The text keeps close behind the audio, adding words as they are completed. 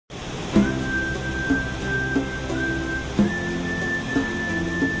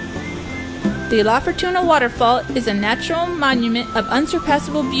The La Fortuna waterfall is a natural monument of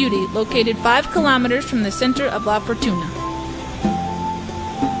unsurpassable beauty located 5 kilometers from the center of La Fortuna.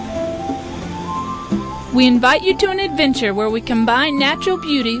 We invite you to an adventure where we combine natural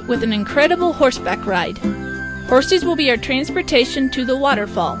beauty with an incredible horseback ride. Horses will be our transportation to the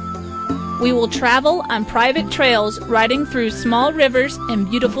waterfall. We will travel on private trails riding through small rivers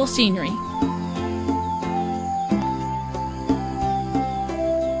and beautiful scenery.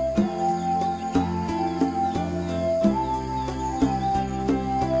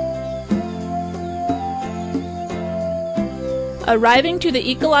 Arriving to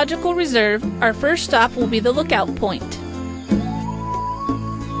the ecological reserve, our first stop will be the lookout point.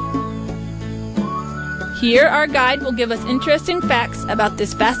 Here, our guide will give us interesting facts about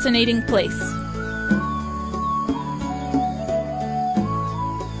this fascinating place.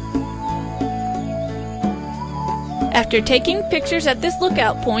 After taking pictures at this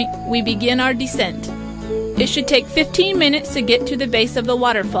lookout point, we begin our descent. It should take 15 minutes to get to the base of the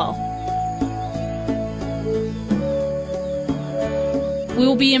waterfall. We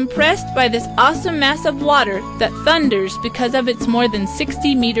will be impressed by this awesome mass of water that thunders because of its more than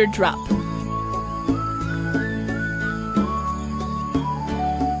 60-meter drop.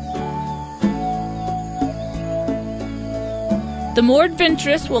 The more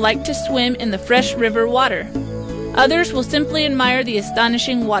adventurous will like to swim in the fresh river water. Others will simply admire the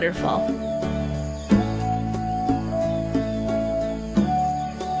astonishing waterfall.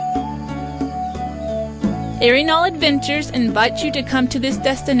 Arenal Adventures invites you to come to this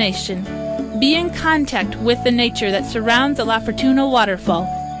destination. Be in contact with the nature that surrounds the La Fortuna waterfall.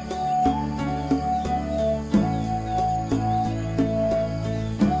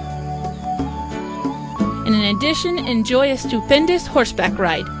 And in addition, enjoy a stupendous horseback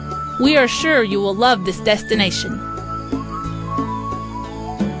ride. We are sure you will love this destination.